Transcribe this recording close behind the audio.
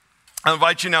I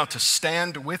invite you now to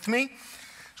stand with me.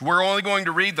 We're only going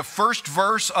to read the first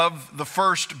verse of the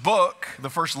first book, the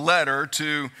first letter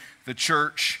to the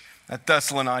church at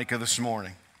Thessalonica this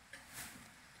morning.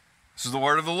 This is the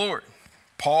word of the Lord.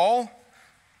 Paul,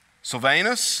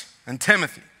 Silvanus, and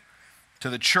Timothy, to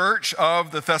the church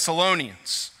of the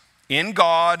Thessalonians, in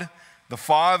God, the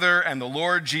Father, and the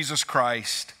Lord Jesus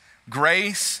Christ,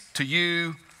 grace to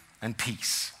you and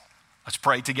peace. Let's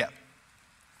pray together.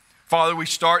 Father, we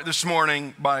start this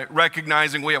morning by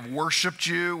recognizing we have worshiped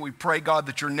you. We pray, God,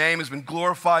 that your name has been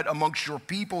glorified amongst your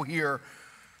people here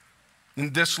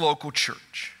in this local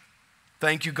church.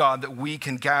 Thank you, God, that we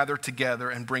can gather together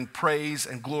and bring praise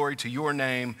and glory to your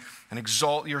name and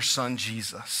exalt your Son,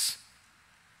 Jesus.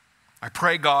 I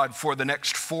pray, God, for the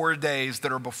next 4 days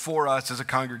that are before us as a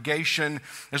congregation,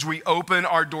 as we open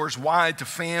our doors wide to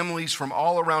families from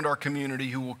all around our community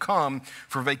who will come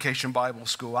for Vacation Bible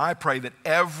School. I pray that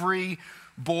every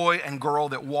boy and girl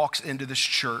that walks into this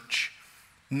church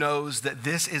knows that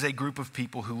this is a group of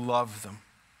people who love them.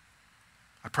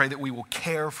 I pray that we will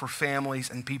care for families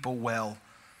and people well.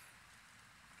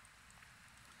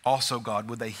 Also, God,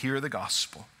 would they hear the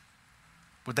gospel?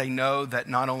 Would they know that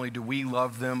not only do we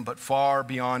love them, but far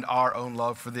beyond our own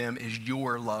love for them is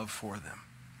your love for them?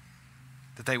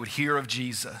 That they would hear of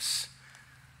Jesus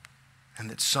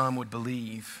and that some would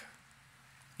believe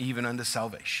even unto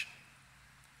salvation.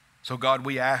 So God,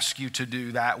 we ask you to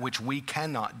do that which we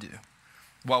cannot do.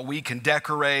 While we can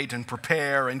decorate and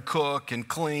prepare and cook and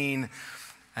clean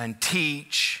and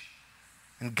teach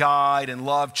and guide and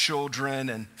love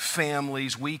children and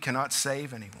families, we cannot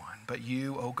save anyone. But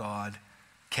you, oh God,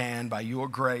 can by your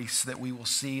grace that we will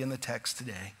see in the text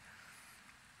today.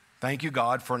 Thank you,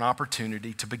 God, for an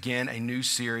opportunity to begin a new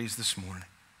series this morning.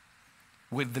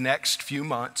 With the next few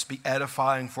months be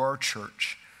edifying for our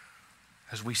church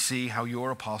as we see how your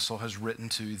apostle has written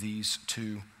to these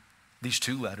two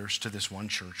letters to this one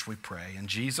church, we pray. In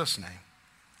Jesus' name,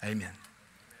 amen.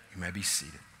 You may be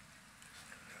seated.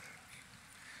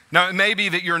 Now, it may be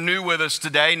that you're new with us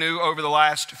today, new over the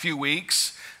last few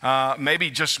weeks.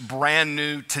 Maybe just brand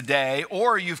new today,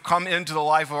 or you've come into the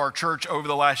life of our church over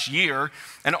the last year,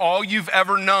 and all you've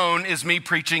ever known is me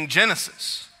preaching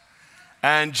Genesis.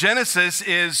 And Genesis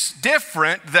is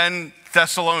different than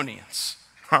Thessalonians,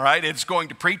 all right? It's going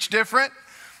to preach different.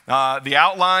 The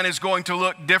outline is going to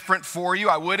look different for you.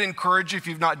 I would encourage you, if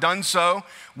you've not done so,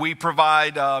 we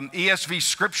provide ESV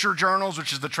scripture journals,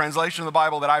 which is the translation of the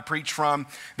Bible that I preach from.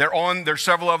 There's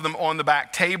several of them on the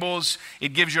back tables.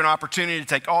 It gives you an opportunity to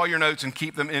take all your notes and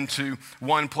keep them into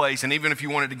one place. And even if you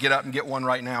wanted to get up and get one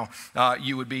right now,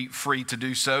 you would be free to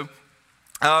do so.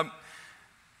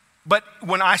 But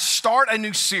when I start a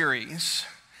new series,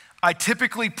 I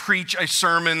typically preach a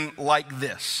sermon like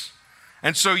this.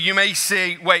 And so you may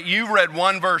say, wait, you read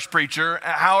one verse, preacher.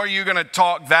 How are you going to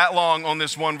talk that long on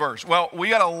this one verse? Well, we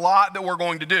got a lot that we're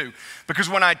going to do, because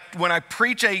when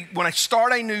I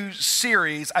start a new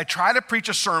series, I try to preach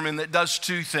a sermon that does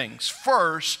two things.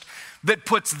 First, that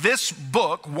puts this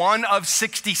book, one of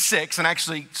 66, and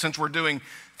actually since we're doing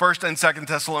 1st and 2nd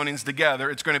Thessalonians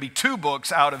together, it's going to be 2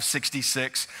 books out of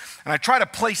 66. And I try to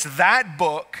place that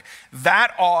book,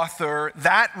 that author,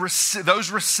 those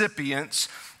recipients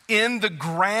in the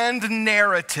grand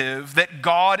narrative that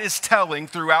God is telling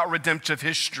throughout redemptive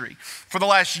history. For the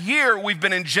last year, we've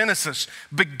been in Genesis,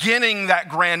 beginning that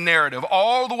grand narrative,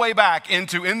 all the way back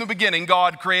into, in the beginning,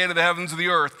 God created the heavens and the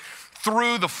earth,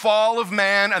 through the fall of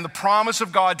man and the promise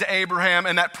of God to Abraham,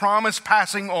 and that promise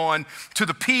passing on to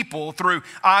the people through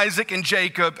Isaac and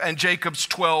Jacob's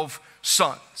 12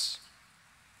 sons.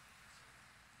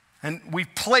 And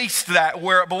we've placed that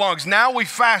where it belongs. Now we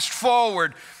fast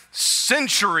forward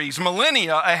centuries,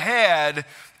 millennia ahead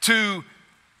to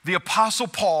the Apostle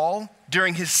Paul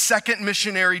during his second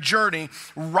missionary journey,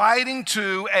 writing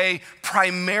to a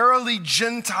primarily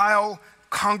Gentile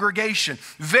congregation.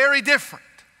 Very different.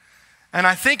 And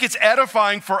I think it's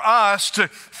edifying for us to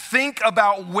think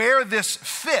about where this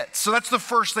fits. So that's the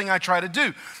first thing I try to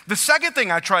do. The second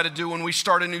thing I try to do when we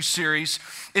start a new series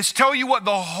is tell you what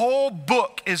the whole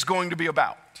book is going to be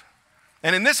about.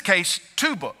 And in this case,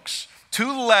 2 books.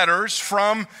 2 letters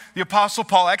from the Apostle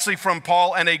Paul, actually from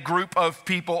Paul and a group of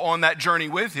people on that journey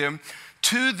with him,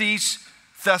 to these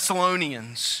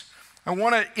Thessalonians. I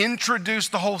want to introduce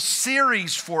the whole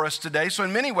series for us today. So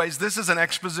in many ways, this is an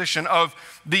exposition of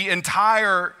the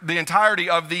entirety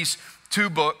of these 2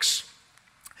 books,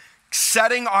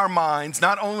 setting our minds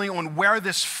not only on where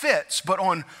this fits, but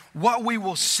on what we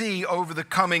will see over the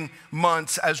coming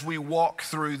months as we walk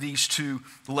through these 2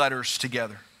 letters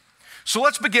together. So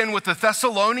let's begin with the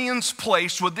Thessalonians'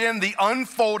 place within the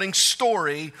unfolding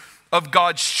story of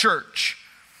God's church.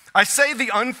 I say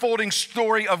the unfolding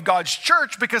story of God's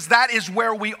church because that is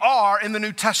where we are in the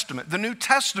New Testament. The New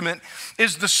Testament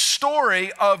is the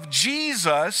story of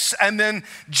Jesus and then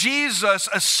Jesus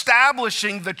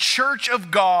establishing the church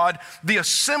of God, the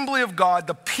assembly of God,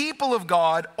 the people of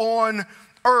God on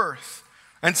earth.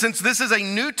 And since this is a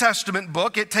New Testament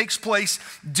book, it takes place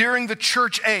during the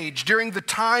church age, during the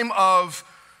time of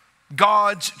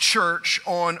God's church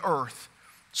on earth.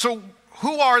 So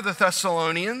who are the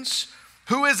Thessalonians?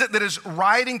 Who is it that is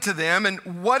writing to them, and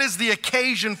what is the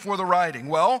occasion for the writing?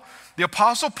 Well, the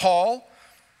Apostle Paul,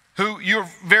 who you're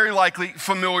very likely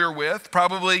familiar with,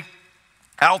 probably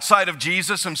outside of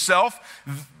Jesus himself,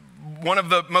 one of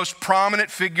the most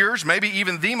prominent figures, maybe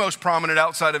even the most prominent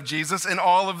outside of Jesus in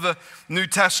all of the New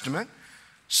Testament.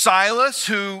 Silas,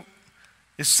 who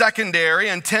is secondary,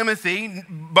 and Timothy,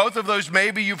 both of those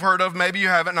maybe you've heard of, maybe you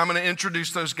haven't, and I'm going to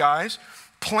introduce those guys,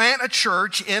 plant a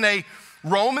church in a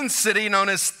Roman city known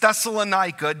as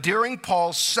Thessalonica during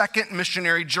Paul's second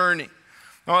missionary journey.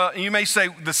 You may say,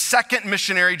 the second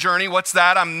missionary journey, what's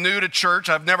that? I'm new to church.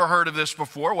 I've never heard of this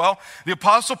before. Well, the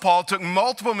Apostle Paul took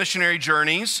multiple missionary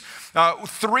journeys,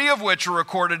 3 of which are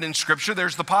recorded in Scripture.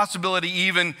 There's the possibility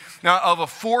even of a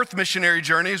 4th missionary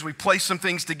journey as we place some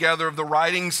things together of the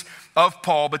writings of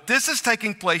Paul. But this is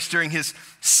taking place during his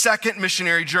second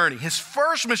missionary journey. His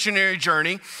first missionary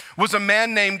journey was a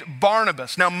man named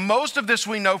Barnabas. Now, most of this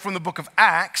we know from the book of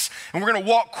Acts, and we're going to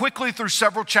walk quickly through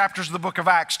several chapters of the book of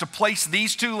Acts to place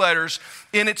these 2 letters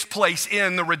in its place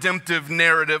in the redemptive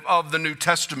narrative of the New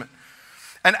Testament.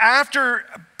 And after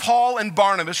Paul and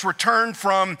Barnabas returned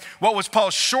from what was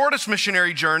Paul's shortest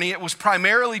missionary journey, it was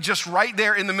primarily just right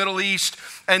there in the Middle East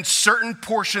and certain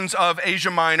portions of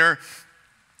Asia Minor.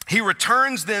 He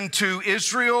returns then to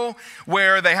Israel,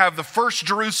 where they have the first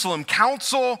Jerusalem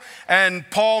council, and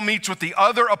Paul meets with the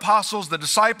other apostles, the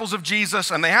disciples of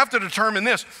Jesus, and they have to determine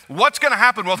this: what's going to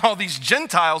happen with all these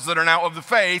Gentiles that are now of the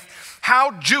faith?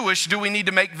 How Jewish do we need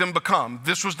to make them become?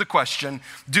 This was the question.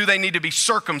 Do they need to be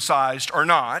circumcised or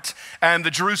not? And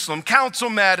the Jerusalem council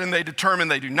met, and they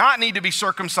determined they do not need to be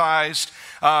circumcised,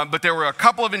 but there were a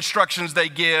couple of instructions they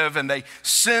give, and they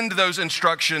send those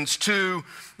instructions to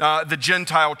the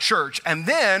Gentile church. And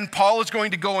then Paul is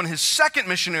going to go on his second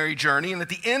missionary journey, and at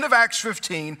the end of Acts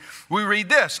 15, we read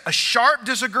this: a sharp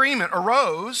disagreement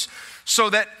arose so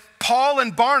that Paul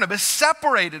and Barnabas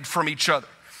separated from each other.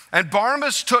 And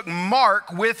Barnabas took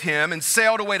Mark with him and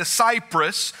sailed away to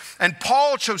Cyprus, and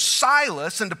Paul chose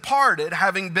Silas and departed,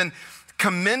 having been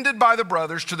commended by the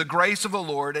brothers to the grace of the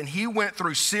Lord, and he went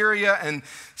through Syria and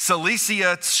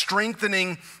Cilicia,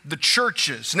 strengthening the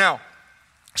churches. Now,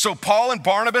 so Paul and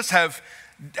Barnabas have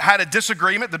had a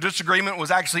disagreement. The disagreement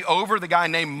was actually over the guy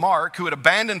named Mark, who had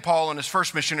abandoned Paul on his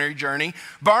first missionary journey.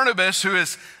 Barnabas, who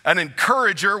is an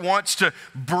encourager, wants to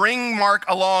bring Mark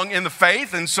along in the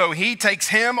faith, and so he takes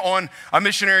him on a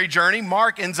missionary journey.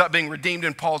 Mark ends up being redeemed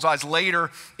in Paul's eyes.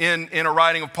 Later in a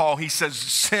writing of Paul, he says,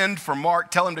 send for Mark,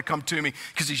 tell him to come to me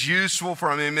because he's useful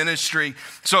for me in ministry.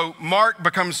 So Mark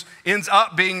ends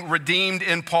up being redeemed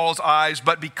in Paul's eyes,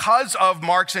 but because of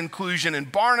Mark's inclusion in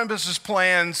Barnabas's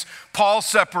plans, Paul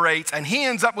separates, and he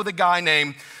ends up with a guy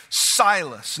named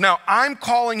Silas. Now, I'm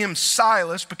calling him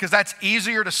Silas because that's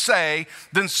easier to say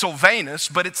than Silvanus,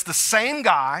 but it's the same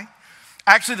guy,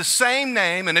 actually the same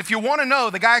name. And if you want to know,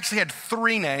 the guy actually had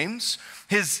 3 names.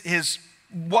 His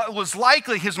what was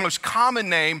likely his most common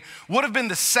name would have been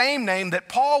the same name that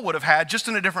Paul would have had, just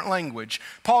in a different language.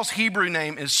 Paul's Hebrew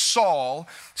name is Saul.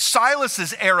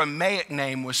 Silas's Aramaic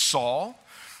name was Saul.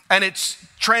 And it's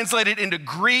translated into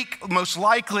Greek most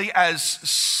likely as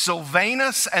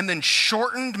Silvanus, and then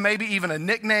shortened, maybe even a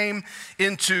nickname,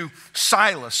 into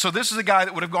Silas. So this is a guy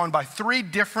that would have gone by 3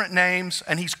 different names,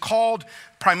 and he's called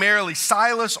primarily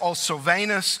Silas or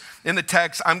Silvanus in the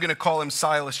text. I'm going to call him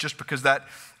Silas just because that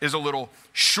is a little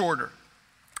shorter.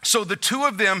 So the 2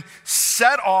 of them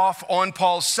set off on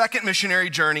Paul's second missionary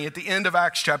journey at the end of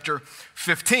Acts chapter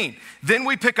 15. Then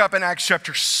we pick up in Acts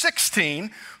chapter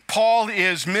 16. Paul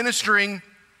is ministering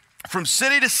from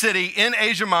city to city in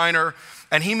Asia Minor,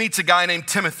 and he meets a guy named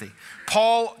Timothy.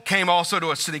 Paul came also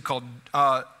to a city called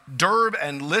Derbe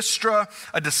and Lystra.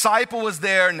 A disciple was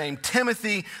there named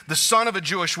Timothy, the son of a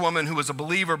Jewish woman who was a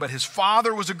believer, but his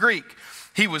father was a Greek.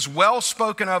 He was well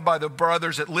spoken of by the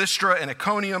brothers at Lystra and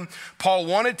Iconium. Paul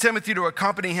wanted Timothy to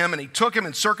accompany him, and he took him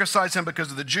and circumcised him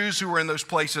because of the Jews who were in those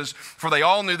places, for they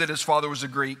all knew that his father was a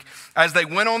Greek. As they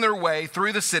went on their way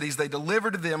through the cities, they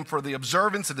delivered to them for the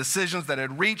observance of decisions that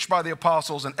had reached by the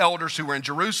apostles and elders who were in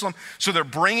Jerusalem. So they're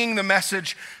bringing the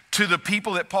message to the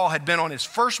people that Paul had been on his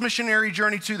first missionary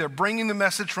journey to. They're bringing the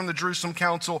message from the Jerusalem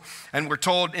Council, and we're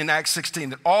told in Acts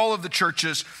 16 that all of the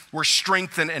churches were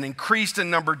strengthened and increased in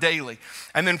number daily.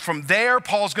 And then from there,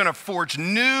 Paul's going to forge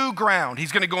new ground.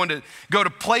 He's going to go to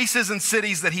places and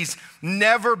cities that he's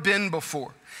never been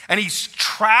before. And he's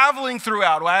traveling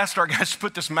throughout. Well, I asked our guys to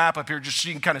put this map up here just so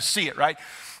you can kind of see it, right?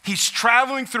 He's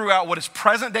traveling throughout what is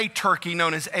present-day Turkey,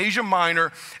 known as Asia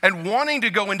Minor, and wanting to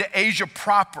go into Asia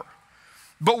proper.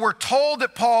 But we're told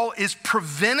that Paul is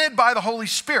prevented by the Holy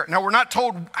Spirit. Now, we're not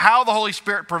told how the Holy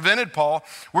Spirit prevented Paul.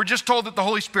 We're just told that the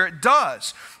Holy Spirit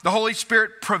does. The Holy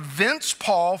Spirit prevents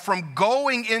Paul from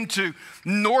going into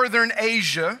northern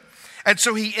Asia. And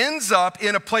so he ends up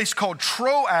in a place called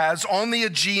Troas on the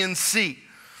Aegean Sea.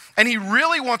 And he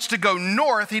really wants to go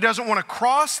north. He doesn't want to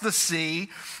cross the sea.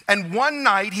 And one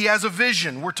night he has a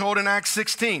vision. We're told in Acts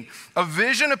 16. A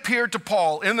vision appeared to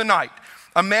Paul in the night.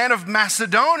 A man of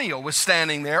Macedonia was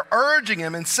standing there, urging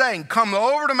him and saying, "Come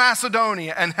over to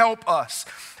Macedonia and help us."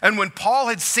 And when Paul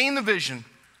had seen the vision,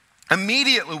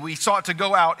 immediately we sought to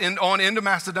go out on into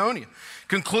Macedonia,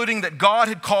 concluding that God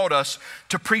had called us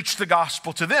to preach the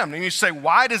gospel to them. And you say,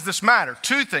 why does this matter?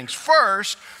 Two things.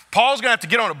 First, Paul's going to have to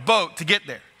get on a boat to get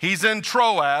there. He's in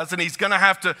Troas, and he's going to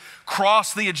have to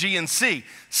cross the Aegean Sea.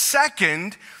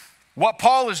 Second, what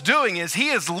Paul is doing is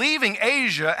he is leaving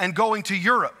Asia and going to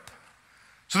Europe.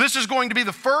 So this is going to be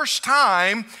the first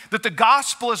time that the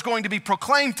gospel is going to be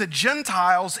proclaimed to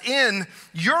Gentiles in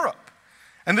Europe.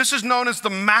 And this is known as the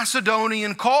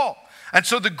Macedonian call. And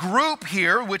so the group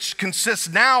here, which consists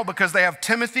now, because they have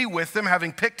Timothy with them,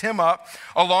 having picked him up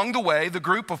along the way, the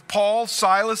group of Paul,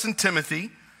 Silas, and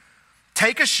Timothy,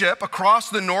 take a ship across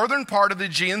the northern part of the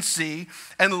Aegean Sea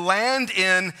and land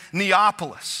in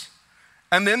Neapolis.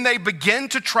 And then they begin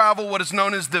to travel what is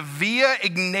known as the Via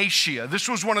Egnatia. This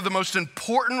was one of the most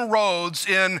important roads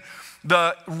in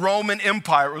the Roman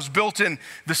Empire. It was built in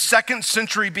the 2nd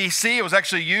century BC. It was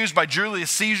actually used by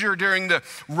Julius Caesar during the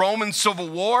Roman Civil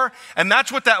War. And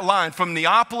that's what that line from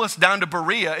Neapolis down to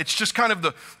Berea, it's just kind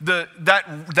of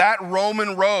that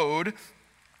Roman road.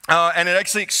 And it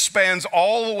actually expands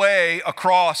all the way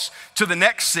across to the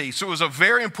next sea. So it was a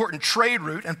very important trade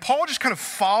route. And Paul just kind of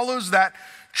follows that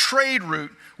trade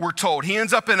route, we're told. He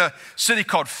ends up in a city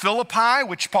called Philippi,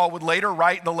 which Paul would later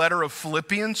write the letter of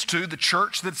Philippians to the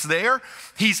church that's there.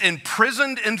 He's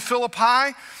imprisoned in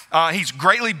Philippi. He's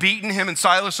greatly beaten, him and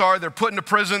Silas are. They're put into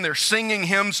prison. They're singing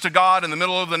hymns to God in the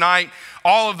middle of the night.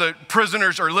 All of the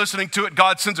prisoners are listening to it.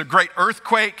 God sends a great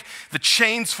earthquake. The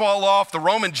chains fall off. The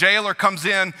Roman jailer comes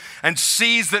in and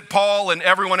sees that Paul and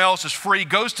everyone else is free,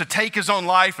 goes to take his own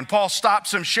life, and Paul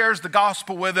stops him, shares the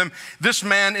gospel with him. This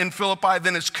man in Philippi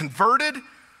then is converted.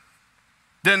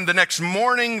 Then the next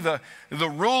morning, the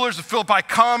rulers of Philippi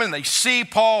come and they see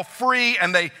Paul free,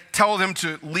 and they tell him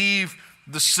to leave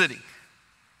the city.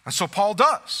 And so Paul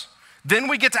does. Then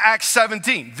we get to Acts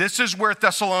 17. This is where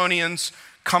Thessalonians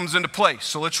comes into place.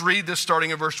 So let's read this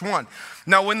starting at verse 1.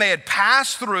 Now, when they had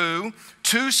passed through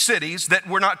 2 cities that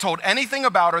we're not told anything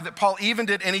about, or that Paul even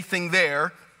did anything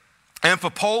there,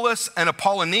 Amphipolis and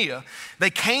Apollonia,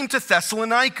 they came to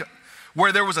Thessalonica,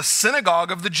 where there was a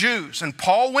synagogue of the Jews. And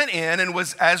Paul went in and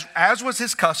was, as was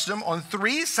his custom, on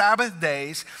 3 Sabbath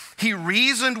days, he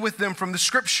reasoned with them from the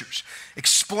scriptures,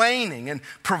 explaining and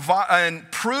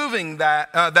proving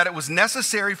that it was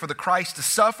necessary for the Christ to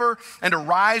suffer and to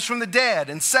rise from the dead,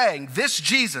 and saying, "This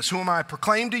Jesus, whom I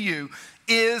proclaim to you,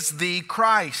 is the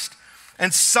Christ."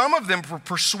 And some of them were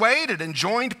persuaded and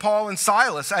joined Paul and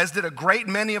Silas, as did a great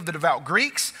many of the devout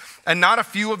Greeks and not a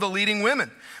few of the leading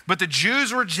women. But the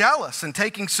Jews were jealous, and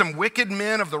taking some wicked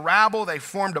men of the rabble, they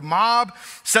formed a mob,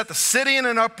 set the city in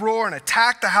an uproar, and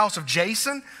attacked the house of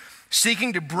Jason,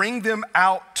 seeking to bring them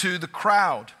out to the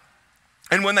crowd.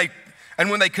 And when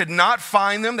they could not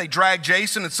find them, they dragged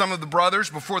Jason and some of the brothers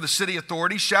before the city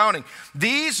authorities, shouting,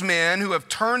 "These men who have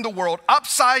turned the world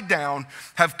upside down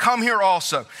have come here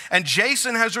also. And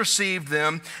Jason has received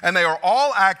them, and they are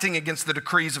all acting against the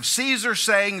decrees of Caesar,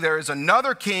 saying there is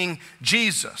another king,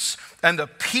 Jesus." And the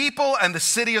people and the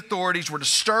city authorities were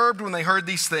disturbed when they heard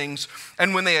these things.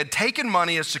 And when they had taken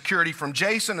money as security from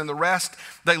Jason and the rest,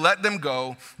 they let them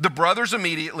go. The brothers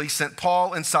immediately sent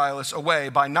Paul and Silas away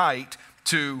by night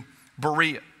to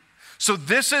Berea. So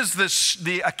this is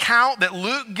the account that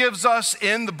Luke gives us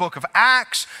in the book of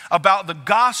Acts about the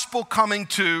gospel coming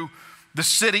to the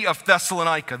city of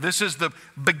Thessalonica. This is the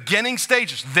beginning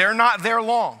stages. They're not there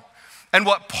long. And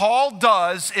what Paul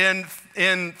does in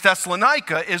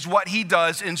Thessalonica is what he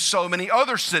does in so many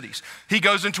other cities. He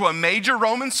goes into a major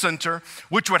Roman center,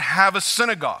 which would have a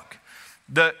synagogue.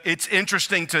 It's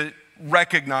interesting to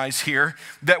recognize here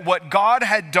that what God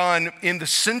had done in the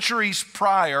centuries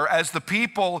prior, as the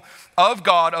people of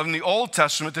God of the Old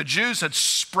Testament, the Jews had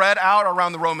spread out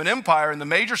around the Roman Empire. In the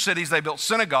major cities, they built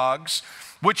synagogues,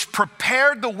 which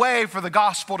prepared the way for the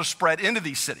gospel to spread into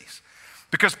these cities.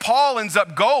 Because Paul ends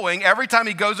up going, every time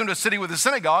he goes into a city with a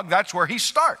synagogue, that's where he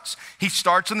starts. He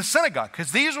starts in the synagogue,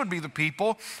 because these would be the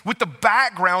people with the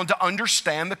background to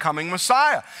understand the coming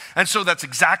Messiah. And so that's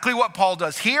exactly what Paul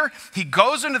does here. He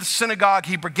goes into the synagogue,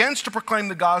 he begins to proclaim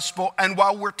the gospel, and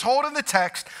while we're told in the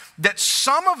text that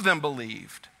some of them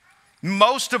believed,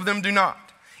 most of them do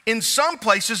not. In some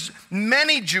places,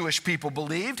 many Jewish people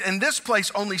believed. In this place,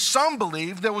 only some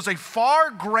believed. There was a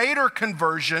far greater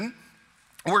conversion,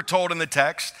 we're told in the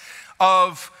text,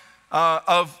 of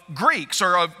Greeks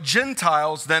or of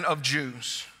Gentiles than of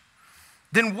Jews.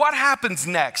 Then what happens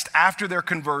next after their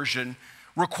conversion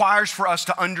requires for us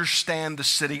to understand the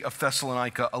city of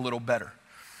Thessalonica a little better.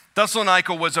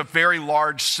 Thessalonica was a very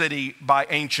large city by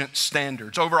ancient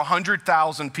standards. Over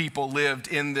 100,000 people lived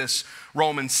in this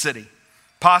Roman city,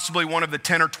 possibly one of the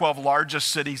 10 or 12 largest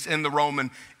cities in the Roman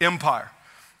Empire.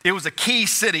 It was a key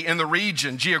city in the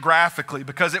region geographically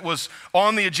because it was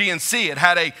on the Aegean Sea. It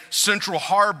had a central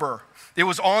harbor. It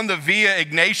was on the Via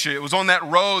Egnatia. It was on that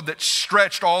road that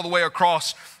stretched all the way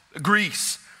across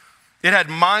Greece. It had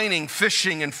mining,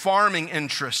 fishing, and farming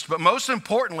interests. But most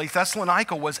importantly,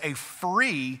 Thessalonica was a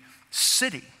free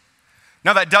city.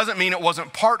 Now, that doesn't mean it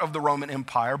wasn't part of the Roman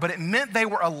Empire, but it meant they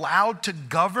were allowed to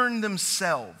govern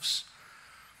themselves.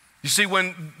 You see,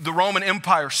 when the Roman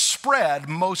Empire spread,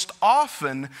 most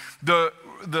often the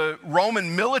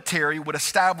Roman military would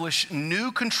establish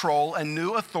new control and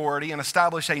new authority and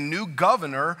establish a new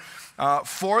governor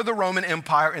for the Roman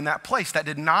Empire in that place. That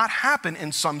did not happen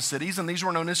in some cities, and these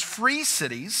were known as free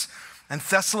cities, and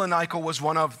Thessalonica was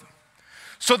one of them.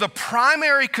 So the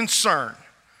primary concern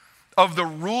of the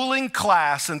ruling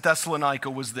class in Thessalonica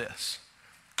was this: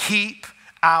 keep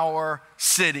our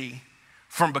city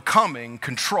from becoming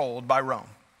controlled by Rome.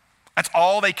 That's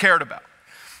all they cared about.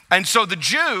 And so the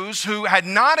Jews who had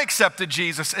not accepted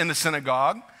Jesus in the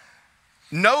synagogue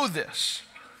know this.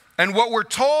 And what we're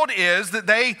told is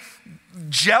that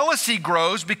jealousy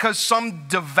grows because some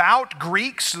devout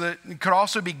Greeks, that could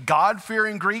also be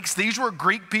God-fearing Greeks, these were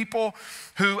Greek people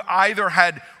who either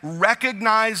had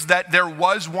recognized that there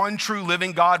was one true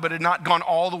living God but had not gone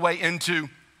all the way into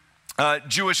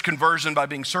Jewish conversion by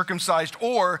being circumcised,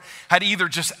 or had either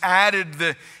just added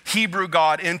the Hebrew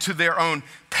God into their own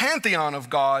pantheon of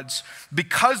gods.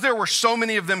 Because there were so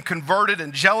many of them converted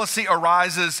and jealousy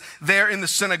arises there in the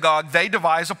synagogue, they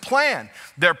devise a plan.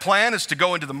 Their plan is to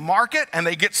go into the market and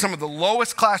they get some of the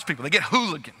lowest class people, they get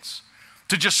hooligans,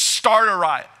 to just start a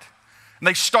riot. And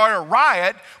they start a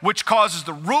riot, which causes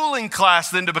the ruling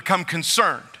class then to become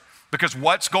concerned, because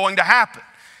what's going to happen?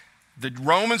 The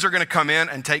Romans are going to come in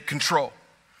and take control.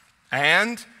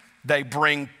 And they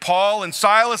bring Paul and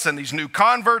Silas and these new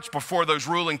converts before those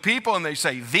ruling people, and they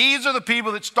say, these are the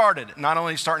people that started it. Not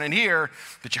only starting in here,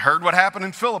 but you heard what happened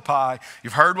in Philippi.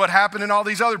 You've heard what happened in all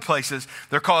these other places.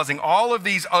 They're causing all of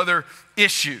these other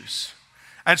issues.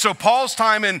 And so Paul's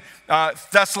time in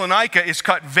Thessalonica is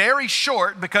cut very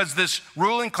short because this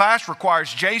ruling class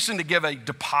requires Jason to give a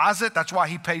deposit. That's why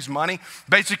he pays money,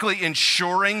 basically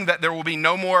ensuring that there will be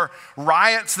no more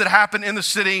riots that happen in the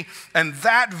city. And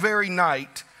that very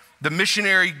night, the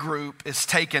missionary group is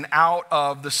taken out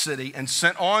of the city and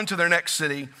sent on to their next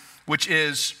city, which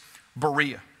is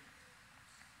Berea.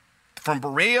 From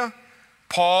Berea,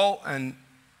 Paul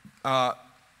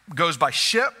goes by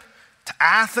ship to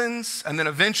Athens, and then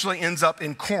eventually ends up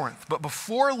in Corinth. But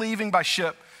before leaving by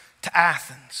ship to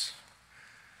Athens,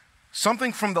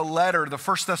 something from the letter, the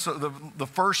first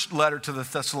letter to the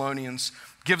Thessalonians,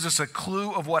 gives us a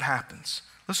clue of what happens.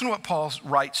 Listen to what Paul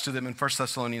writes to them in 1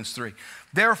 Thessalonians 3.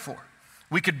 Therefore,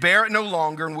 we could bear it no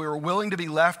longer, and we were willing to be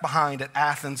left behind at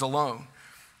Athens alone.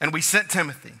 And we sent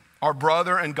Timothy, our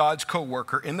brother and God's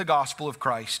co-worker in the gospel of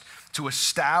Christ, to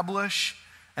establish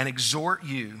and exhort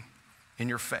you in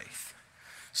your faith.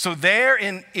 So there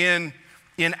in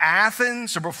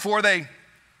Athens, or before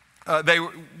while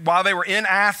they were in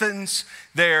Athens,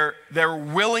 they're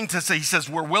willing to say, he says,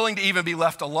 we're willing to even be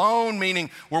left alone,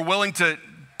 meaning we're willing to,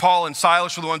 Paul and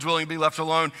Silas were the ones willing to be left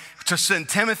alone, to send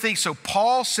Timothy. So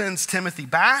Paul sends Timothy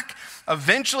back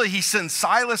Eventually, he sends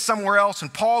Silas somewhere else,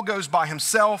 and Paul goes by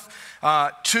himself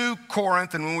to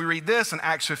Corinth. And when we read this in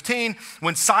Acts 15,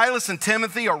 when Silas and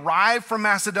Timothy arrived from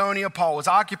Macedonia, Paul was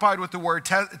occupied with the word,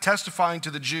 testifying to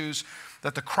the Jews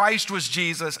that the Christ was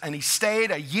Jesus, and he stayed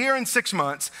 1 year and 6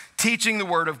 months teaching the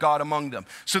word of God among them.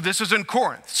 So this is in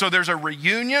Corinth. So there's a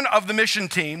reunion of the mission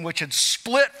team, which had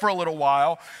split for a little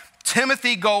while.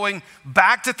 Timothy going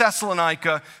back to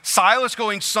Thessalonica, Silas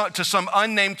going to some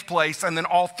unnamed place, and then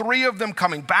all three of them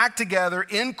coming back together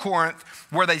in Corinth,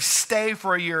 where they stay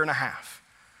for 1.5 years.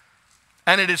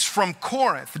 And it is from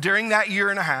Corinth, during that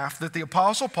 1.5 years, that the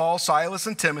Apostle Paul, Silas,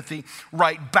 and Timothy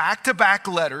write back-to-back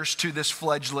letters to this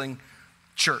fledgling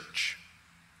church.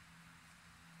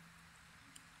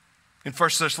 In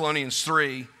 1 Thessalonians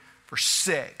 3, verse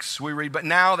 6, we read, "But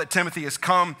now that Timothy has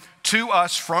come to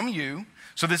us from you,"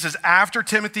 so this is after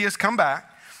Timothy has come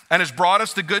back, "and has brought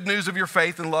us the good news of your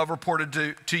faith and love reported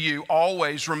to you,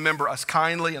 always remember us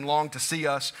kindly and long to see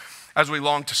us as we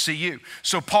long to see you."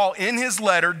 So Paul, in his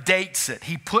letter, dates it.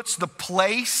 He puts the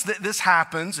place that this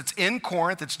happens. It's in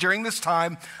Corinth. It's during this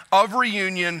time of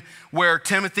reunion where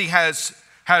Timothy has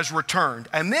returned.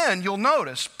 And then you'll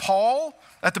notice Paul,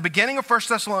 at the beginning of 1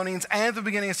 Thessalonians and at the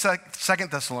beginning of 2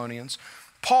 Thessalonians,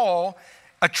 Paul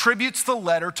attributes the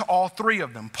letter to all three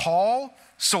of them, Paul,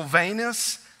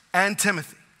 Silvanus, and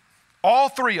Timothy. All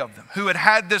three of them who had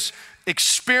had this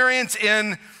experience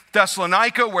in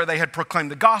Thessalonica, where they had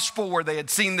proclaimed the gospel, where they had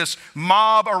seen this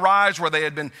mob arise, where they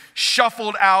had been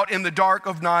shuffled out in the dark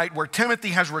of night, where Timothy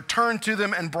has returned to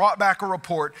them and brought back a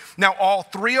report. Now all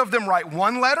three of them write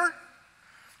one letter,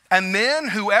 and then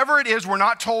whoever it is, we're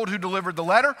not told who delivered the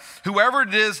letter, whoever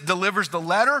it is delivers the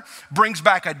letter, brings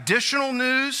back additional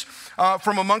news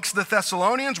from amongst the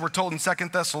Thessalonians. We're told in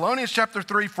 2 Thessalonians chapter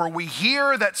 3, "For we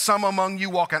hear that some among you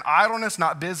walk in idleness,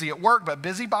 not busy at work, but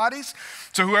busybodies."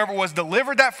 So whoever was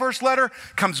delivered that first letter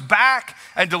comes back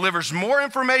and delivers more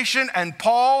information, and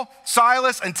Paul,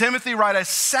 Silas, and Timothy write a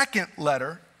second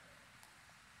letter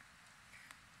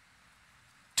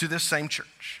to this same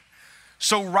church.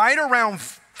 So right around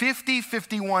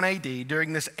 51 AD,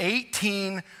 during this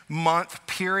 18-month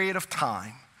period of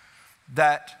time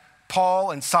that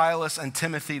Paul and Silas and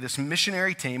Timothy, this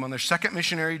missionary team on their second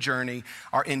missionary journey,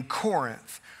 are in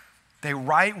Corinth, they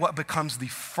write what becomes the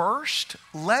first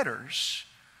letters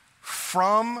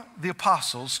from the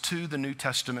apostles to the New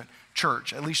Testament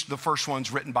church, at least the first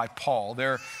one's written by Paul.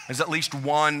 There is at least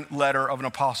one letter of an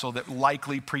apostle that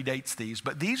likely predates these,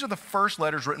 but these are the first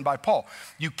letters written by Paul.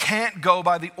 You can't go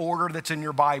by the order that's in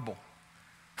your Bible.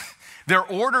 They're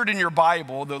ordered in your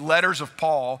Bible, the letters of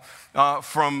Paul,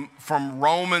 from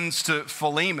Romans to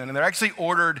Philemon, and they're actually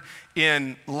ordered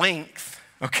in length,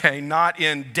 okay, not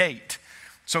in date.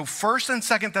 So 1 and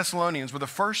 2 Thessalonians were the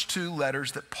first two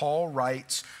letters that Paul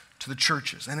writes to the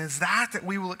churches, and it's that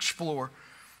we will explore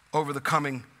over the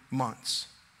coming months.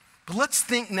 But let's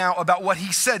think now about what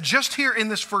he said just here in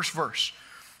this first verse,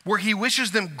 where he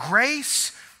wishes them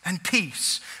grace and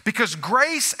peace, because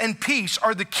grace and peace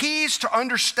are the keys to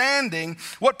understanding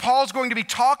what Paul's going to be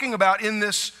talking about in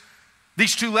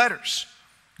these two letters.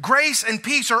 Grace and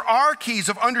peace are our keys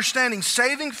of understanding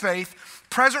saving faith,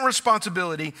 present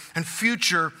responsibility, and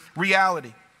future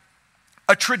reality.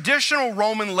 A traditional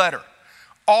Roman letter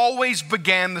always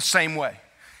began the same way.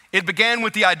 It began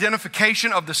with the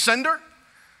identification of the sender,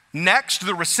 next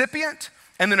the recipient,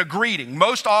 and then a greeting.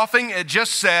 Most often it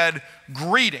just said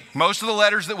greeting. Most of the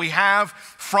letters that we have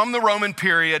from the Roman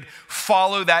period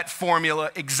follow that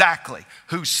formula exactly.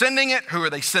 Who's sending it, who are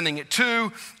they sending it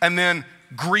to, and then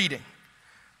greeting.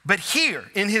 But here,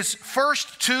 in his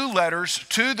first two letters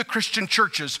to the Christian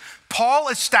churches, Paul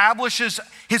establishes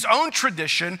his own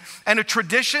tradition, and a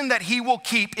tradition that he will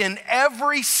keep in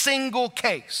every single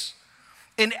case.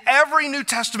 In every New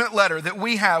Testament letter that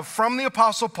we have from the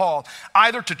Apostle Paul,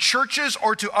 either to churches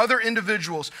or to other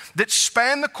individuals that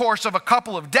span the course of a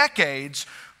couple of decades,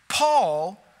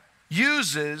 Paul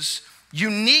uses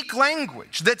unique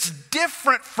language that's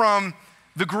different from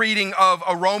the greeting of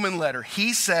a Roman letter.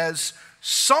 He says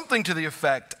something to the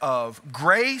effect of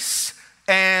grace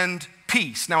and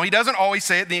peace. Now, he doesn't always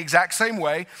say it the exact same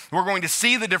way. We're going to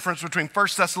see the difference between 1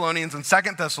 Thessalonians and 2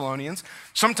 Thessalonians.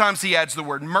 Sometimes he adds the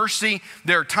word mercy.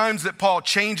 There are times that Paul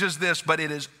changes this, but it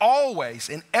is always,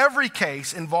 in every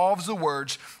case, involves the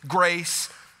words grace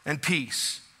and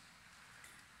peace.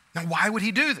 Now, why would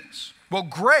he do this? Well,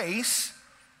 grace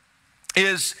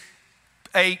is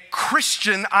a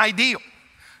Christian ideal.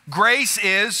 Grace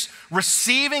is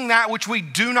receiving that which we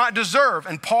do not deserve.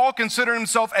 And Paul considered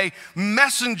himself a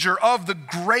messenger of the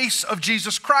grace of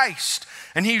Jesus Christ.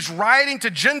 And he's writing to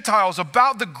Gentiles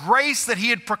about the grace that he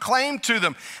had proclaimed to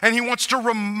them. And he wants to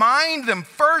remind them,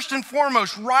 first and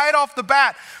foremost, right off the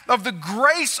bat, of the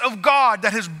grace of God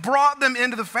that has brought them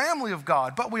into the family of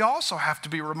God. But we also have to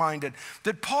be reminded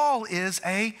that Paul is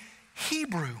a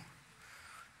Hebrew.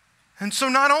 And so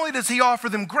not only does he offer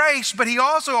them grace, but he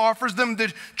also offers them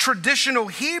the traditional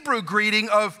Hebrew greeting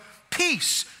of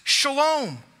peace,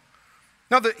 shalom.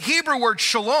 Now, the Hebrew word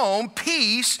shalom,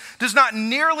 peace, does not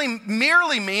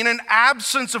merely mean an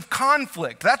absence of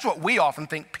conflict. That's what we often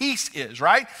think peace is,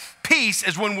 right? Peace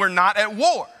is when we're not at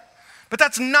war. But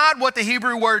that's not what the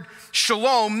Hebrew word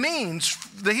shalom means.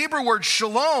 The Hebrew word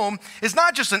shalom is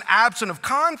not just an absence of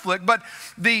conflict, but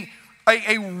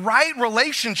a right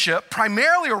relationship,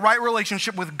 primarily a right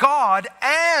relationship with God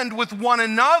and with one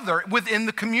another within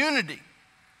the community.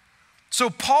 So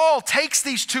Paul takes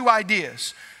these two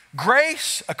ideas,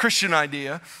 grace, a Christian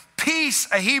idea, peace,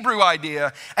 a Hebrew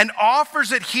idea, and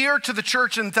offers it here to the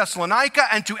church in Thessalonica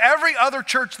and to every other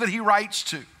church that he writes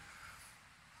to,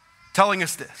 telling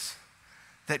us this,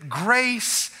 that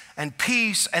grace and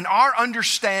peace and our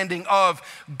understanding of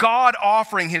God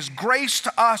offering his grace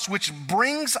to us, which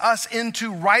brings us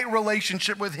into right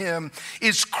relationship with him,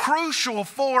 is crucial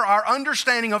for our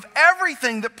understanding of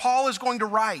everything that Paul is going to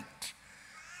write.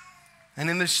 And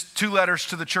in these two letters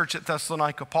to the church at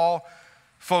Thessalonica, Paul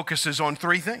focuses on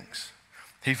three things.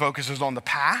 He focuses on the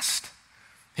past,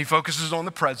 he focuses on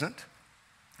the present,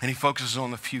 and he focuses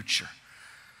on the future.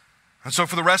 And so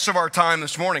for the rest of our time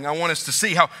this morning, I want us to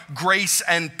see how grace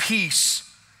and peace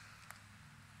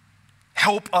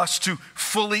help us to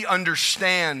fully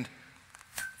understand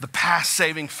the past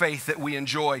saving faith that we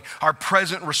enjoy, our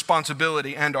present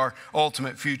responsibility, and our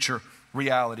ultimate future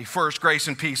reality. First, grace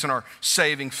and peace and our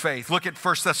saving faith. Look at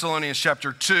 1 Thessalonians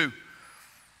chapter 2.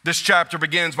 This chapter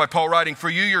begins by Paul writing, "For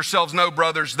you yourselves know,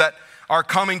 brothers, that our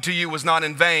coming to you was not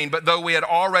in vain, but though we had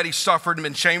already suffered and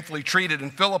been shamefully treated in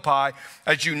Philippi,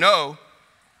 as you know,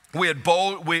 we had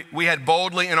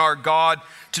boldly in our God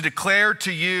to declare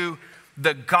to you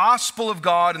the gospel of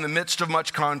God in the midst of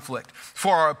much conflict.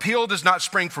 For our appeal does not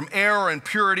spring from error and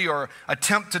impurity or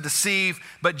attempt to deceive,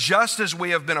 but just as we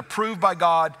have been approved by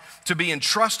God to be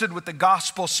entrusted with the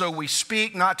gospel, so we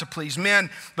speak, not to please men,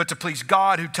 but to please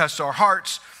God who tests our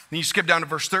hearts." And you skip down to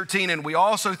verse 13, "And we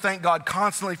also thank God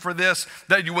constantly for this,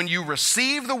 that when you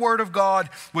received the word of God,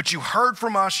 which you heard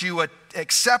from us, you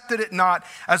accepted it not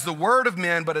as the word of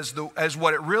men, but as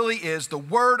what it really is, the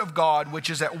word of God, which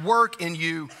is at work in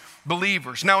you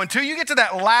believers." Now, until you get to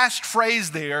that last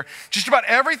phrase there, just about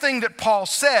everything that Paul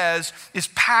says is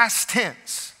past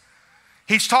tense.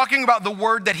 He's talking about the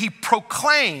word that he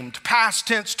proclaimed, past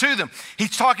tense, to them.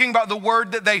 He's talking about the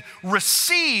word that they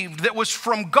received that was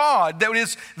from God, that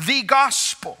is the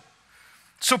gospel.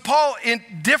 So Paul,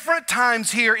 in different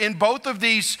times here in both of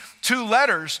these two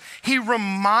letters, he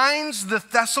reminds the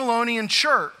Thessalonian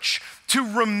church to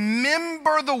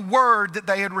remember the word that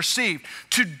they had received,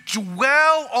 to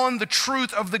dwell on the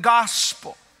truth of the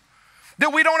gospel.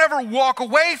 That we don't ever walk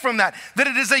away from that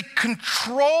it is a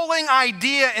controlling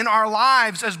idea in our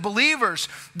lives as believers,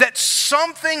 that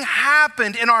something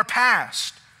happened in our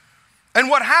past. And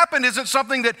what happened isn't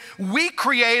something that we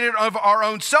created of our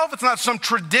own self. It's not some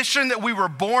tradition that we were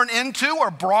born into or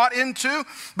brought into,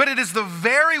 but it is the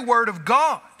very word of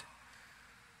God.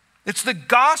 It's the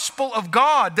gospel of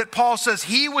God that Paul says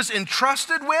he was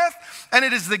entrusted with, and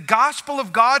it is the gospel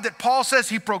of God that Paul says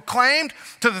he proclaimed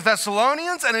to the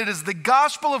Thessalonians, and it is the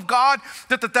gospel of God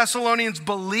that the Thessalonians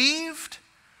believed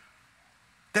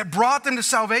that brought them to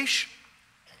salvation.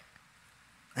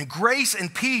 And grace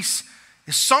and peace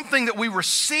is something that we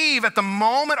receive at the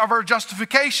moment of our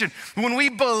justification. When we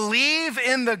believe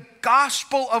in the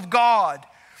gospel of God,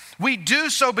 we do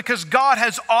so because God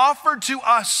has offered to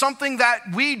us something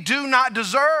that we do not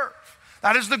deserve.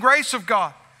 That is the grace of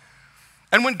God.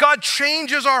 And when God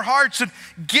changes our hearts and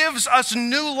gives us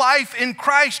new life in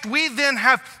Christ, we then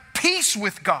have peace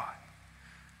with God.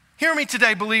 Hear me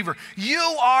today, believer.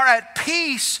 You are at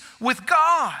peace with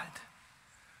God.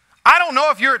 I don't know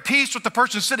if you're at peace with the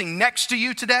person sitting next to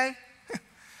you today.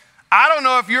 I don't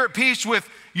know if you're at peace with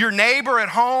your neighbor at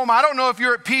home. I don't know if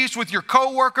you're at peace with your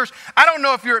coworkers. I don't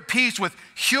know if you're at peace with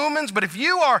humans, but if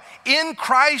you are in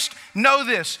Christ, know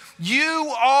this: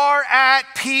 you are at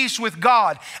peace with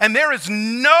God. And there is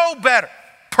no better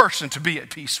person to be at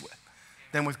peace with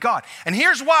than with God. And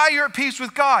here's why you're at peace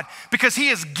with God: because he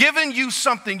has given you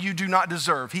something you do not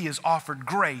deserve. He has offered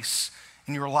grace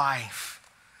in your life.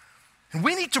 And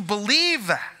we need to believe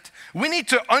that. We need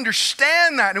to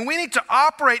understand that, and we need to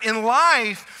operate in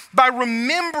life by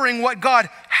remembering what God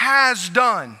has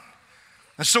done.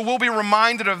 And so we'll be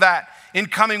reminded of that in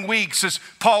coming weeks as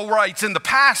Paul writes in the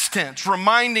past tense,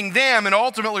 reminding them and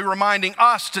ultimately reminding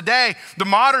us today, the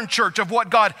modern church, of what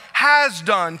God has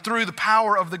done through the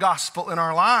power of the gospel in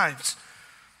our lives.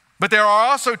 But there are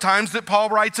also times that Paul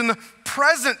writes in the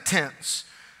present tense.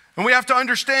 And we have to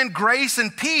understand grace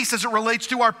and peace as it relates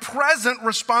to our present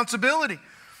responsibility.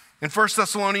 In 1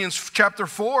 Thessalonians chapter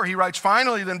 4, he writes,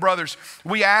 "Finally then, brothers,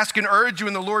 we ask and urge you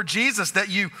in the Lord Jesus that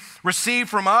you receive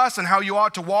from us and how you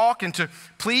ought to walk and to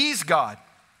please God,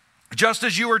 just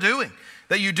as you are doing,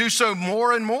 that you do so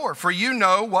more and more. For you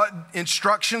know what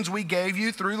instructions we gave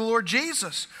you through the Lord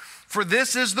Jesus. For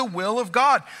this is the will of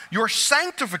God, your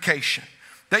sanctification,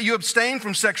 that you abstain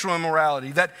from sexual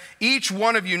immorality, that each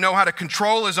one of you know how to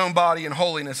control his own body in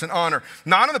holiness and honor,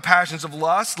 not in the passions of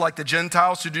lust like the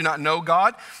Gentiles who do not know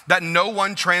God, that no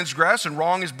one transgress and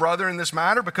wrong his brother in this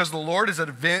matter, because the Lord is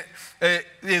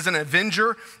an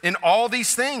avenger in all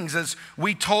these things, as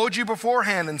we told you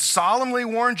beforehand and solemnly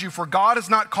warned you, for God has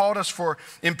not called us for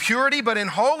impurity, but in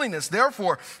holiness.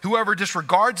 Therefore, whoever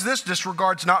disregards this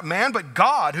disregards not man, but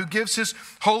God, who gives his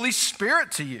Holy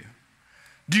Spirit to you."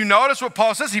 Do you notice what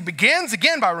Paul says? He begins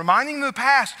again by reminding them of the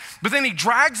past, but then he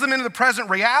drags them into the present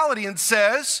reality and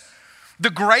says, the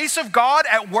grace of God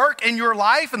at work in your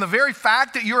life and the very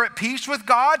fact that you're at peace with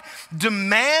God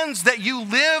demands that you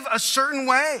live a certain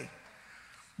way.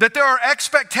 That there are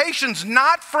expectations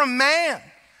not from man,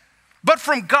 but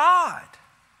from God.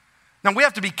 Now, we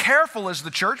have to be careful as the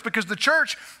church, because the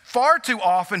church far too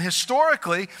often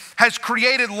historically has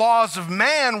created laws of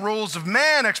man, rules of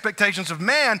man, expectations of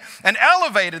man, and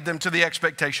elevated them to the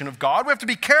expectation of God. We have to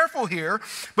be careful here,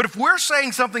 but if we're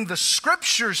saying something the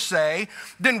scriptures say,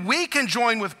 then we can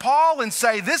join with Paul and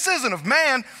say, this isn't of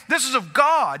man, this is of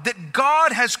God, that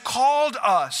God has called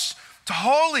us to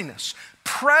holiness,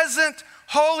 present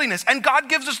holiness, and God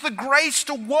gives us the grace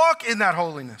to walk in that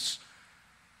holiness.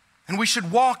 And we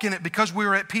should walk in it because we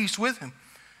are at peace with him.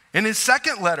 In his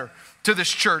second letter to this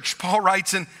church, Paul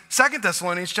writes in 2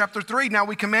 Thessalonians chapter 3, "Now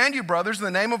we command you, brothers, in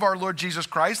the name of our Lord Jesus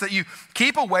Christ, that you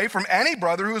keep away from any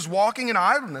brother who is walking in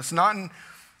idleness,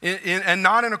 and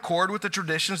not in accord with the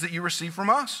traditions that you receive from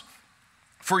us.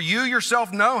 For you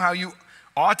yourself know how you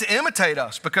ought to imitate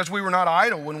us, because we were not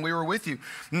idle when we were with you,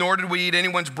 nor did we eat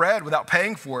anyone's bread without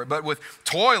paying for it, but with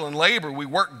toil and labor we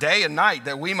worked day and night,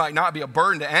 that we might not be a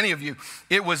burden to any of you.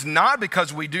 It was not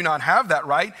because we do not have that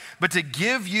right, but to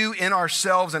give you in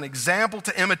ourselves an example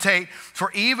to imitate.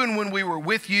 For even when we were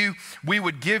with you, we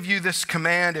would give you this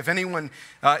command: if anyone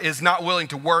is not willing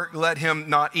to work, let him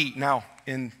not eat." Now,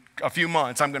 in a few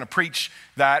months, I'm going to preach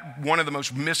that, one of the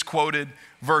most misquoted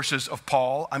verses of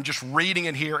Paul. I'm just reading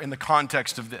it here in the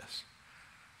context of this.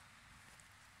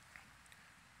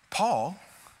 Paul,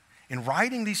 in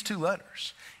writing these two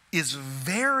letters, is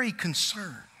very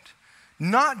concerned,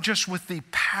 not just with the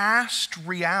past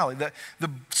reality, the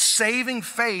saving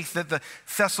faith that the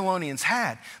Thessalonians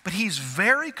had, but he's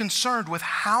very concerned with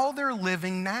how they're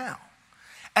living now.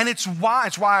 And it's why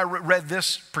I read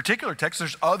this particular text.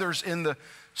 There's others in the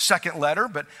second letter,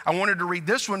 but I wanted to read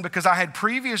this one because I had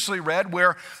previously read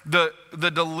where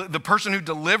the person who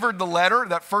delivered the letter,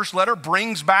 that first letter,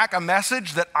 brings back a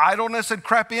message that idleness had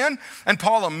crept in, and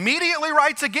Paul immediately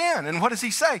writes again. And what does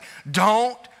he say?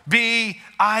 Don't be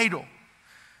idle.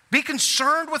 Be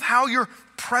concerned with how you're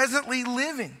presently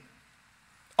living.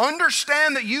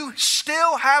 Understand that you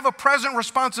still have a present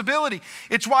responsibility.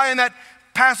 It's why in that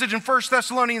passage in 1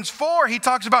 Thessalonians 4, he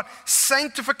talks about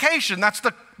sanctification. That's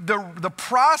the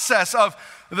process of,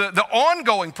 the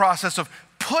ongoing process of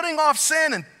putting off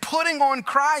sin and putting on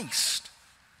Christ.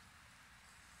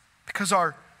 Because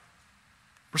our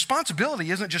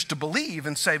responsibility isn't just to believe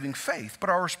in saving faith, but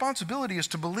our responsibility is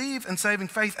to believe in saving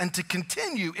faith and to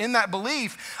continue in that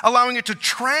belief, allowing it to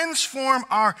transform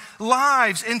our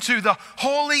lives into the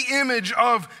holy image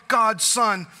of God's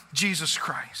Son, Jesus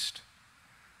Christ.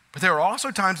 But there are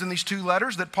also times in these two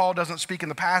letters that Paul doesn't speak in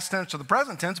the past tense or the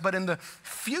present tense, but in the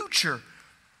future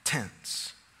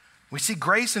tense. We see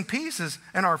grace and peace as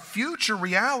in our future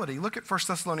reality. Look at 1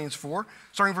 Thessalonians 4,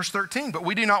 starting verse 13. "But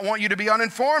we do not want you to be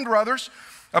uninformed, brothers,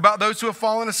 about those who have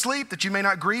fallen asleep, that you may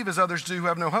not grieve as others do who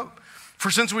have no hope. For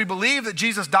since we believe that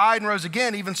Jesus died and rose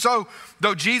again, even so,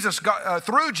 through Jesus,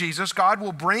 God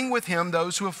will bring with him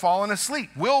those who have fallen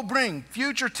asleep." Will bring,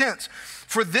 future tense.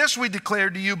 "For this we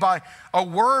declared to you by a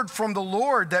word from the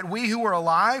Lord, that we who are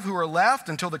alive, who are left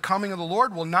until the coming of the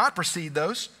Lord, will not precede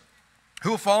those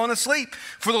who have fallen asleep.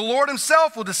 For the Lord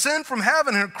himself will descend from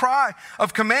heaven in a cry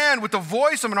of command, with the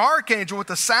voice of an archangel, with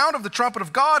the sound of the trumpet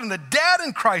of God, and the dead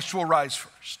in Christ will rise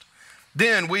first.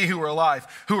 Then we who are alive,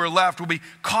 who are left, will be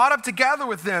caught up together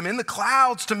with them in the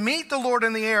clouds to meet the Lord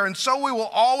in the air, and so we will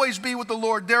always be with the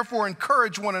Lord. Therefore,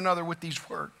 encourage one another with these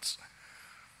words.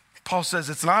 Paul says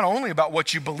it's not only about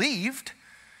what you believed,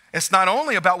 it's not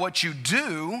only about what you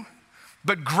do,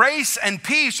 but grace and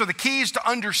peace are the keys to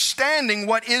understanding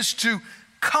what is to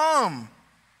come.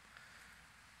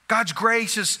 God's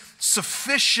grace is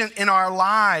sufficient in our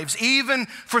lives, even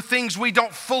for things we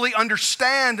don't fully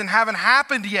understand and haven't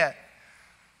happened yet.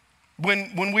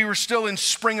 When we were still in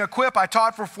Spring Equip, I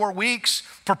taught for 4 weeks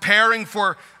preparing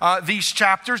for these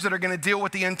chapters that are going to deal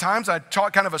with the end times. I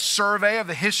taught kind of a survey of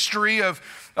the history of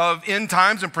end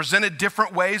times and presented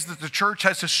different ways that the church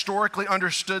has historically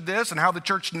understood this and how the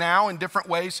church now in different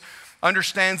ways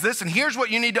understands this. And here's what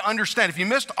you need to understand. If you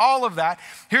missed all of that,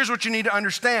 here's what you need to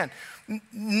understand.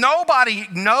 Nobody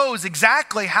knows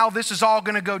exactly how this is all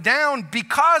going to go down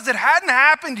because it hadn't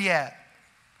happened yet.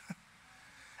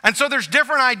 And so there's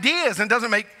different ideas, and it doesn't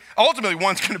make, ultimately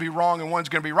one's going to be wrong and one's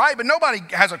going to be right, but nobody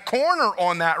has a corner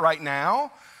on that right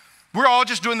now. We're all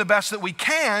just doing the best that we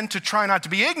can to try not to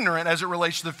be ignorant as it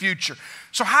relates to the future.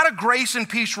 So how do grace and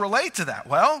peace relate to that?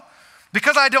 Well,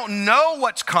 because I don't know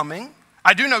what's coming,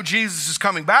 I do know Jesus is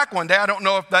coming back one day. I don't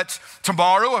know if that's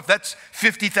tomorrow, if that's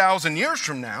 50,000 years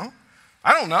from now.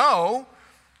 I don't know,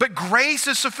 but grace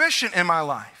is sufficient in my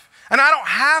life. And I don't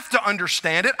have to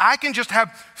understand it. I can just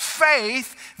have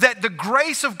faith that the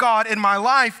grace of God in my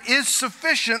life is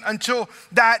sufficient until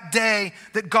that day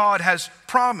that God has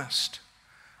promised.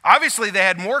 Obviously, they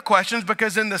had more questions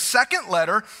because in the second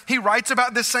letter, he writes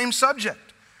about this same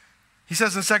subject. He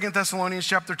says in 2 Thessalonians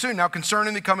chapter 2, now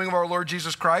concerning the coming of our Lord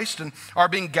Jesus Christ and our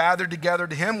being gathered together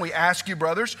to him, we ask you,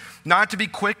 brothers, not to be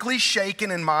quickly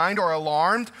shaken in mind or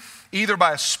alarmed, either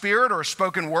by a spirit or a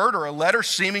spoken word or a letter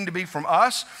seeming to be from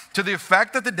us, to the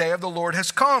effect that the day of the Lord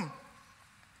has come.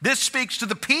 This speaks to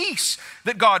the peace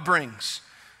that God brings.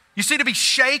 You see, to be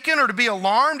shaken or to be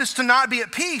alarmed is to not be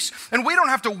at peace. And we don't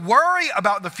have to worry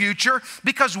about the future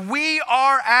because we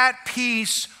are at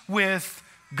peace with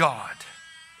God.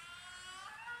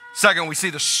 Second, we see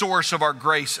the source of our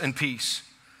grace and peace.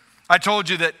 I told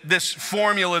you that this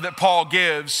formula that Paul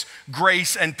gives,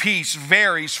 grace and peace,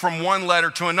 varies from one letter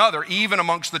to another, even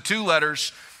amongst the two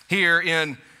letters here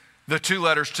in the two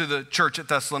letters to the church at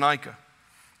Thessalonica.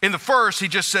 In the first, he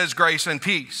just says grace and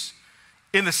peace.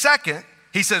 In the second,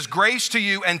 he says grace to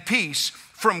you and peace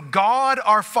from God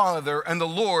our Father and the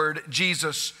Lord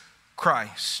Jesus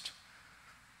Christ.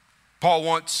 Paul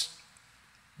wants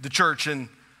the church in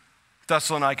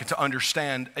Thessalonica to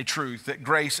understand a truth that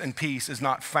grace and peace is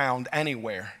not found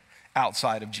anywhere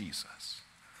outside of Jesus.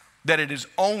 That it is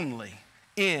only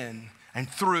in and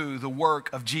through the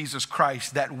work of Jesus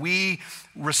Christ that we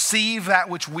receive that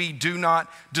which we do not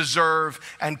deserve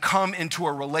and come into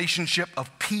a relationship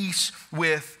of peace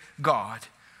with God.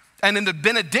 And in the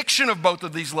benediction of both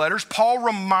of these letters, Paul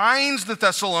reminds the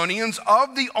Thessalonians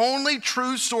of the only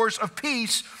true source of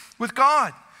peace with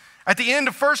God. At the end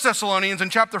of 1 Thessalonians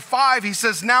in chapter 5, he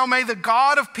says, now may the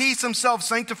God of peace himself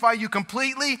sanctify you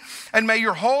completely, and may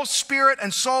your whole spirit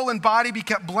and soul and body be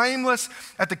kept blameless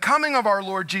at the coming of our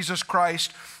Lord Jesus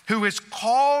Christ, who has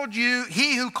called you.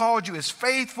 He who called you is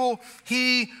faithful.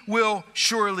 He will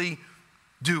surely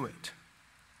do it.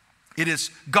 It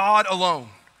is God alone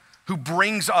who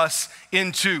brings us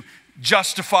into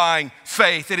justifying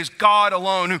faith. It is God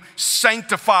alone who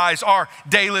sanctifies our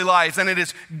daily lives, and it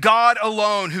is God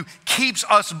alone who keeps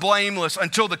us blameless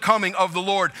until the coming of the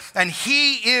Lord. And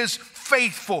he is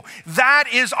faithful. That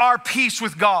is our peace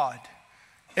with God,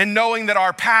 and knowing that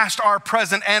our past, our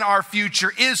present, and our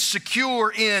future is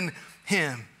secure in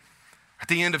him. At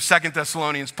the end of 2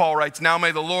 Thessalonians, Paul writes, now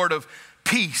may the Lord of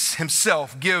peace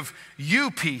himself give you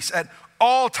peace at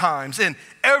all times, in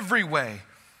every way.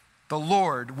 The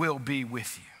Lord will be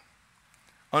with you.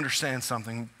 Understand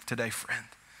something today, friend.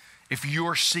 If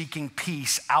you're seeking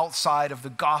peace outside of the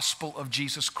gospel of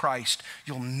Jesus Christ,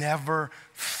 you'll never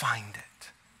find it.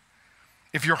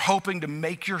 If you're hoping to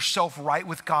make yourself right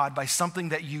with God by something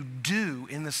that you do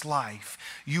in this life,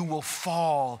 you will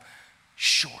fall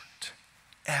short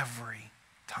every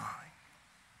time.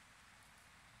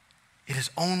 It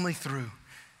is only through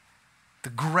the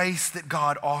grace that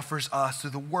God offers us through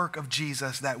the work of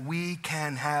Jesus that we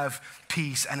can have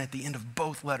peace. And at the end of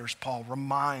both letters, Paul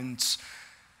reminds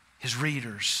his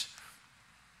readers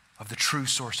of the true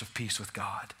source of peace with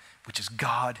God, which is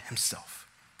God himself.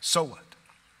 So what?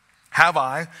 Have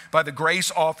I, by the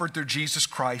grace offered through Jesus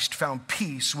Christ, found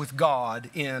peace with God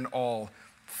in all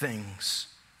things?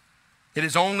 It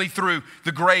is only through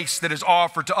the grace that is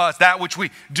offered to us, that which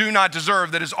we do not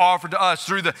deserve, that is offered to us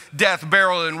through the death,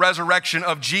 burial, and resurrection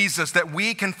of Jesus, that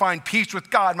we can find peace with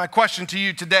God. My question to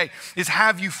you today is,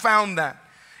 have you found that?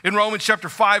 In Romans chapter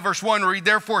 5, verse 1, we read,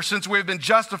 therefore, since we have been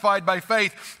justified by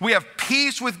faith, we have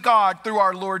peace with God through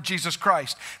our Lord Jesus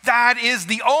Christ. That is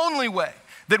the only way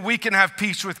that we can have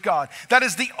peace with God. That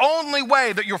is the only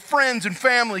way that your friends and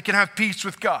family can have peace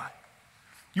with God.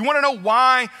 You want to know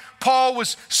why Paul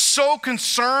was so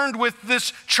concerned with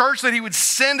this church that he would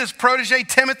send his protege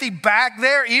Timothy back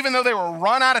there even though they were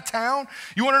run out of town?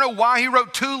 You want to know why he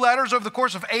wrote 2 letters over the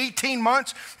course of 18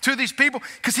 months to these people?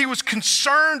 Because he was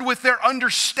concerned with their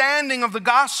understanding of the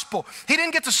gospel. He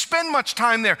didn't get to spend much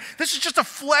time there. This is just a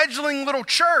fledgling little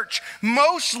church,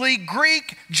 mostly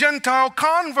Greek Gentile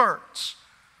converts.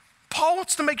 Paul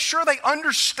wants to make sure they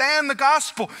understand the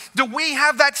gospel. Do we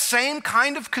have that same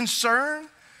kind of concern?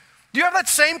 Do you have that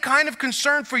same kind of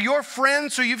concern for your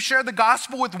friends who you've shared the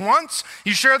gospel with once?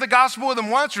 You share the gospel with them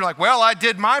once, you're like, well, I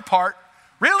did my part.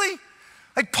 Really?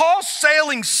 Like Paul's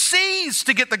sailing seas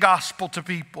to get the gospel to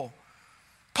people.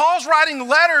 Paul's writing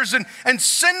letters and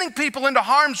sending people into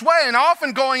harm's way, and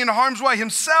often going into harm's way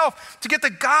himself to get the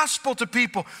gospel to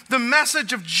people. The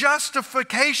message of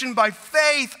justification by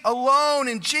faith alone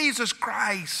in Jesus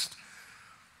Christ.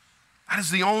 That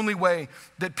is the only way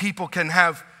that people can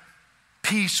have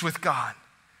peace with God.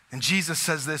 And Jesus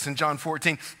says this in John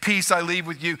 14, peace I leave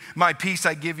with you, my peace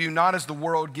I give you, not as the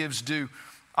world gives do,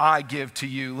 I give to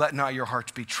you. Let not your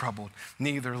hearts be troubled,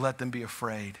 neither let them be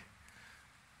afraid.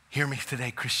 Hear me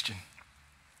today, Christian.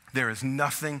 There is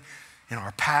nothing in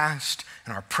our past,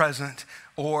 in our present,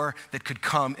 or that could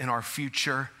come in our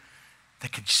future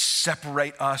that could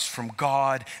separate us from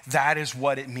God. That is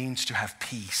what it means to have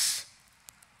peace.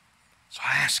 So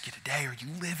I ask you today, are you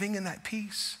living in that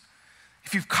peace?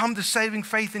 If you've come to saving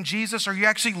faith in Jesus, are you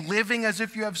actually living as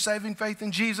if you have saving faith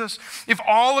in Jesus? If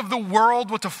all of the world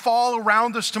were to fall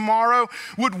around us tomorrow,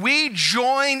 would we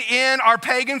join in our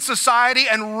pagan society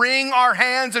and wring our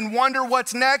hands and wonder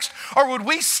what's next? Or would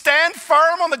we stand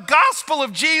firm on the gospel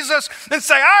of Jesus and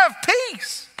say, I have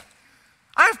peace.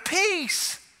 I have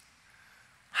peace.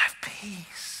 I have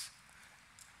peace.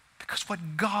 Because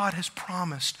what God has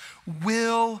promised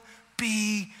will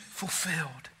be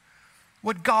fulfilled.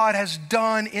 What God has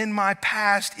done in my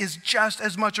past is just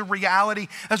as much a reality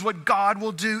as what God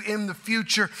will do in the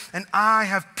future. And I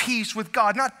have peace with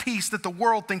God. Not peace that the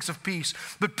world thinks of peace,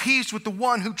 but peace with the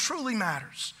one who truly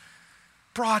matters.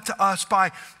 Brought to us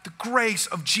by the grace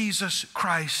of Jesus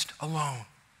Christ alone.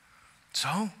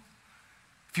 So,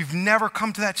 if you've never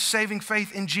come to that saving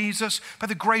faith in Jesus, by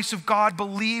the grace of God,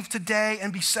 believe today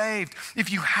and be saved.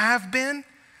 If you have been,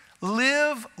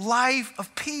 live life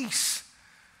of peace.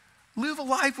 Live a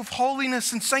life of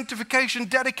holiness and sanctification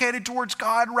dedicated towards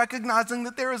God, recognizing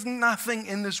that there is nothing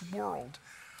in this world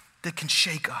that can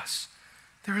shake us.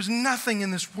 There is nothing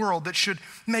in this world that should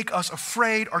make us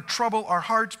afraid or trouble our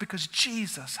hearts because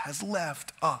Jesus has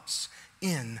left us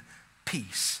in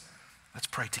peace. Let's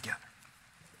pray together.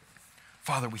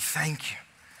 Father, we thank you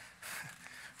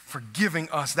for giving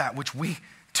us that which we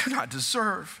do not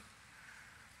deserve.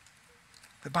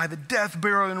 That by the death,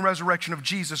 burial, and resurrection of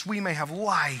Jesus, we may have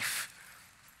life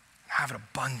and have it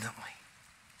abundantly.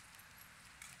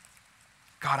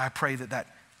 God, I pray that that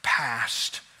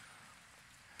past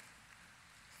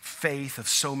faith of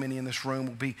so many in this room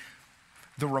will be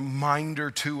the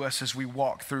reminder to us as we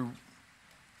walk through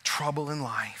trouble in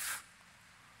life.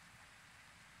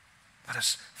 Let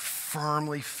us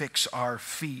firmly fix our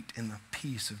feet in the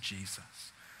peace of Jesus.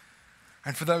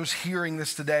 And for those hearing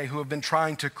this today who have been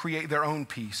trying to create their own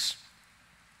peace,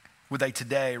 would they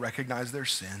today recognize their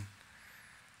sin,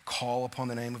 call upon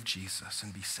the name of Jesus,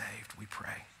 and be saved, we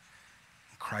pray.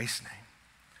 In Christ's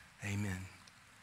name, amen.